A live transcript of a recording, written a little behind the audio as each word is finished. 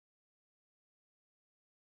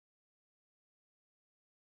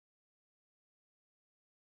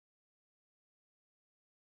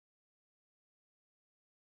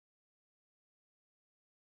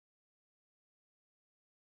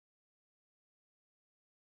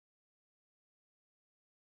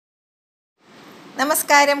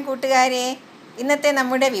നമസ്കാരം കൂട്ടുകാരെ. ഇന്നത്തെ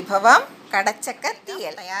നമ്മുടെ വിഭവം കടച്ചക്ക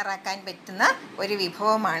തീയൽ. തയ്യാറാക്കാൻ പറ്റുന്ന ഒരു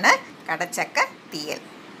വിഭവമാണ് കടച്ചക്ക തീയൽ.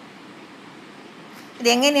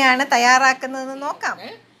 ഇതെങ്ങനെയാണ് തയ്യാറാക്കുന്നതെന്ന് നോക്കാം.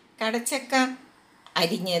 കടച്ചക്ക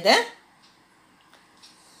അരിഞ്ഞത്,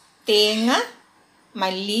 തേങ്ങ,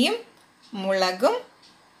 മല്ലിയും മുളകും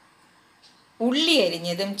ഉള്ളി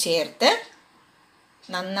അരിഞ്ഞതും ചേർത്ത്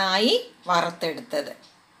നന്നായി വറുത്തെടുത്തത്,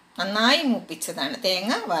 നന്നായി മൂപ്പിച്ചതാണ്.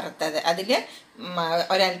 തേങ്ങ വറുത്തത്, അതിൽ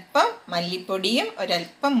ഒരൽപ്പം മല്ലിപ്പൊടിയും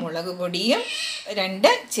ഒരൽപ്പം മുളക് പൊടിയും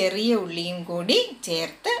 2 ചെറിയ ഉള്ളിയും കൂടി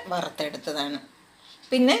ചേർത്ത് വറുത്തെടുത്തതാണ്.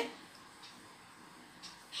 പിന്നെ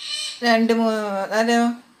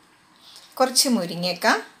കുറച്ച് മുരിങ്ങക്ക,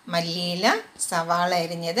 മല്ലിയില, സവാള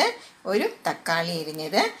അരിഞ്ഞത്, ഒരു തക്കാളി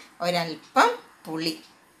അരിഞ്ഞത്, ഒരൽപ്പം പുളി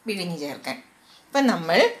പിഴിഞ്ഞ് ചേർക്കാൻ. അപ്പം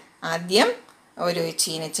നമ്മൾ ആദ്യം ഒരു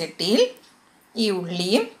ചീനച്ചട്ടിയിൽ ഈ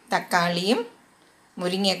ഉള്ളിയും തക്കാളിയും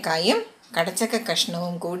മുരിങ്ങക്കായും കടച്ചക്ക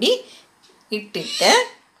കഷ്ണവും കൂടി ഇട്ടിട്ട്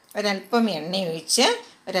ഒരൽപ്പം എണ്ണ ഒഴിച്ച്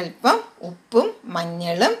ഒരൽപ്പം ഉപ്പും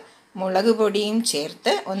മഞ്ഞളും മുളക് പൊടിയും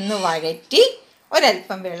ചേർത്ത് ഒന്ന് വഴറ്റി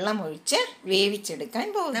ഒരൽപ്പം വെള്ളം ഒഴിച്ച് വേവിച്ചെടുക്കാൻ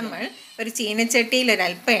പോകും. നമ്മൾ ഒരു ചീനച്ചട്ടിയിൽ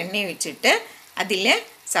ഒരൽപ്പം എണ്ണ ഒഴിച്ചിട്ട് അതിൽ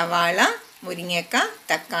സവാള, മുരിങ്ങക്ക,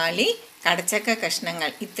 തക്കാളി, കടച്ചക്ക കഷ്ണങ്ങൾ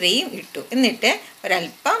ഇത്രയും ഇട്ടു. എന്നിട്ട്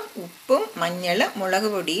ഒരൽപ്പം ഉപ്പും മഞ്ഞളും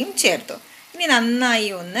മുളക് പൊടിയും ചേർത്തു. ഇനി നന്നായി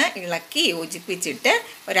ഒന്ന് ഇളക്കി യോജിപ്പിച്ചിട്ട്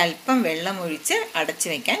ഒരൽപ്പം വെള്ളം ഒഴിച്ച് അടച്ചു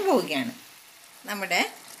വയ്ക്കാൻ പോവുകയാണ്. നമ്മുടെ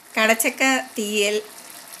കടച്ചക്ക തീയൽ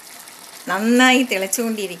നന്നായി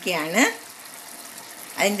തിളച്ചുകൊണ്ടിരിക്കുകയാണ്.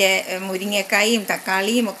 അതിൻ്റെ മുരിങ്ങക്കായും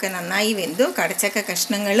തക്കാളിയും ഒക്കെ നന്നായി വെന്തു, കടച്ചക്ക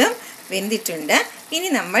കഷ്ണങ്ങളും വെന്തിട്ടുണ്ട്. ഇനി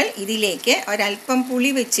നമ്മൾ ഇതിലേക്ക് ഒരൽപ്പം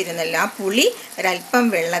പുളി വെച്ചിരുന്നല്ലോ, ആ പുളി ഒരൽപ്പം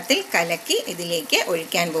വെള്ളത്തിൽ കലക്കി ഇതിലേക്ക്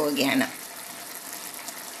ഒഴിക്കാൻ പോവുകയാണ്.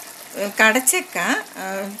 കടച്ചക്ക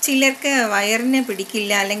ചിലർക്ക് വയറിന്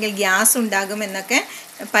പിടിക്കില്ല, അല്ലെങ്കിൽ ഗ്യാസ് ഉണ്ടാകുമെന്നൊക്കെ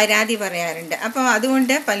പരാതി പറയാറുണ്ട്. അപ്പോൾ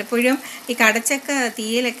അതുകൊണ്ട് പലപ്പോഴും ഈ കടച്ചക്ക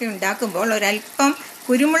തീയലൊക്കെ ഉണ്ടാക്കുമ്പോൾ ഒരൽപ്പം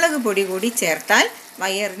കുരുമുളക് പൊടി കൂടി ചേർത്താൽ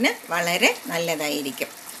വയറിന് വളരെ നല്ലതായിരിക്കും.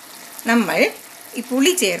 നമ്മൾ ഈ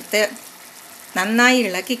പുളി ചേർത്ത് നന്നായി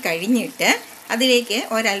ഇളക്കി കഴിഞ്ഞിട്ട് അതിലേക്ക്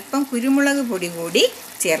ഒരൽപ്പം കുരുമുളക് പൊടി കൂടി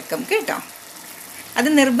ചേർക്കും കേട്ടോ. അത്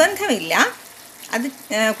നിർബന്ധമില്ല. അത്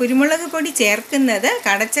കുരുമുളക് പൊടി ചേർക്കുന്നത്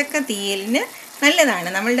കടച്ചക്ക തീയലിന് നല്ലതാണ്,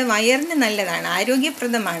 നമ്മളുടെ വയറിന് നല്ലതാണ്,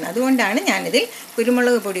 ആരോഗ്യപ്രദമാണ്. അതുകൊണ്ടാണ് ഞാനിതിൽ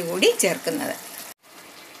കുരുമുളക് പൊടി കൂടി ചേർക്കുന്നത്.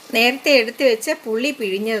 നേരത്തെ എടുത്തു വെച്ച പുളി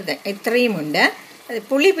പിഴിഞ്ഞത് ഇത്രയുമുണ്ട്.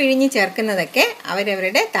 പുളി പിഴിഞ്ഞ് ചേർക്കുന്നതൊക്കെ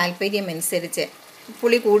അവരവരുടെ താല്പര്യമനുസരിച്ച്,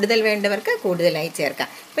 പുളി കൂടുതൽ വേണ്ടവർക്ക് കൂടുതലായി ചേർക്കാം.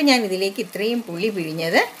 ഇപ്പം ഞാൻ ഇതിലേക്ക് ഇത്രയും പുളി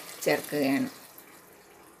പിഴിഞ്ഞത് ചേർക്കുകയാണ്.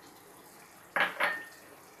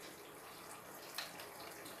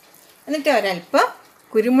 എന്നിട്ട് ഒരൽപ്പം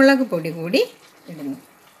കുരുമുളക് പൊടി കൂടി ഇടുന്നു.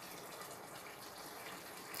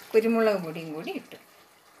 കുരുമുളക് പൊടിയും കൂടി ഇട്ടു.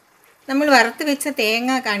 നമ്മൾ വറുത്ത് വെച്ച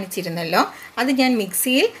തേങ്ങ കാണിച്ചിരുന്നല്ലോ, അത് ഞാൻ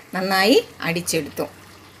മിക്സിയിൽ നന്നായി അടിച്ചെടുത്തു.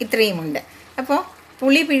 ഇത്രയുമുണ്ട്. അപ്പോൾ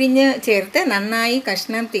പുളി പിഴിഞ്ഞ് ചേർത്ത് നന്നായി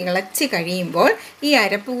കഷ്ണം തിളച്ച് കഴിയുമ്പോൾ ഈ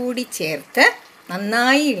അരപ്പ് കൂടി ചേർത്ത്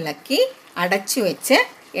നന്നായി ഇളക്കി അടച്ചു വെച്ച്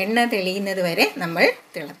എണ്ണ തെളിയുന്നത് വരെ നമ്മൾ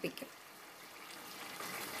തിളപ്പിക്കും.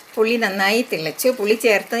 പുളി നന്നായി തിളച്ചു, പുളി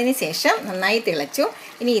ചേർത്തതിന് ശേഷം നന്നായി തിളച്ചു.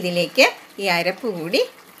 ഇനി ഇതിലേക്ക് ഈ അരപ്പ് കൂടി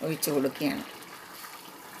ഒഴിച്ചു കൊടുക്കുകയാണ്.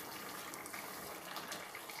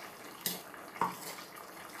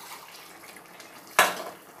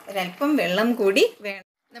 ഒരൽപ്പം വെള്ളം കൂടി വേണം.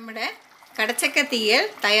 നമ്മുടെ കടച്ചക്ക തീയൽ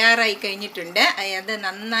തയ്യാറായി കഴിഞ്ഞിട്ടുണ്ട്. അത്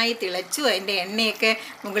നന്നായി തിളച്ചു, അതിൻ്റെ എണ്ണയൊക്കെ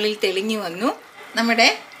മുകളിൽ തെളിഞ്ഞു വന്നു. നമ്മുടെ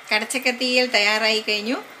കടച്ചക്ക തീയൽ തയ്യാറായി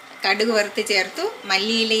കഴിഞ്ഞു. കടുക് വറുത്ത് ചേർത്തു,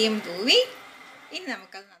 മല്ലിയിലയും തൂവി. ഇനി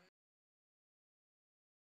നമുക്കത്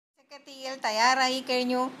കടച്ചക്ക തീയൽ തയ്യാറായി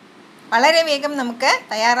കഴിഞ്ഞു. വളരെ വേഗം നമുക്ക്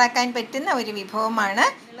തയ്യാറാക്കാൻ പറ്റുന്ന ഒരു വിഭവമാണ്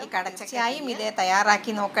ഈ കടച്ചക്കയും. ഇത്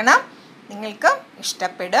തയ്യാറാക്കി നോക്കണം, നിങ്ങൾക്കും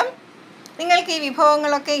ഇഷ്ടപ്പെടും. നിങ്ങൾക്ക് ഈ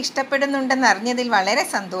വിഭവങ്ങളൊക്കെ ഇഷ്ടപ്പെടുന്നുണ്ടെന്ന് അറിഞ്ഞതിൽ വളരെ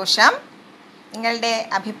സന്തോഷം. നിങ്ങളുടെ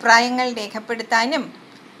അഭിപ്രായങ്ങൾ രേഖപ്പെടുത്താനും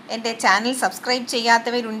എൻ്റെ ചാനൽ സബ്സ്ക്രൈബ്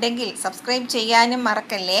ചെയ്യാത്തവരുണ്ടെങ്കിൽ സബ്സ്ക്രൈബ് ചെയ്യാനും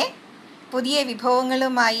മറക്കല്ലേ. പുതിയ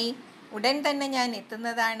വിഭവങ്ങളുമായി ഉടൻ തന്നെ ഞാൻ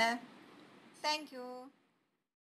എത്തുന്നതാണ്. Thank you.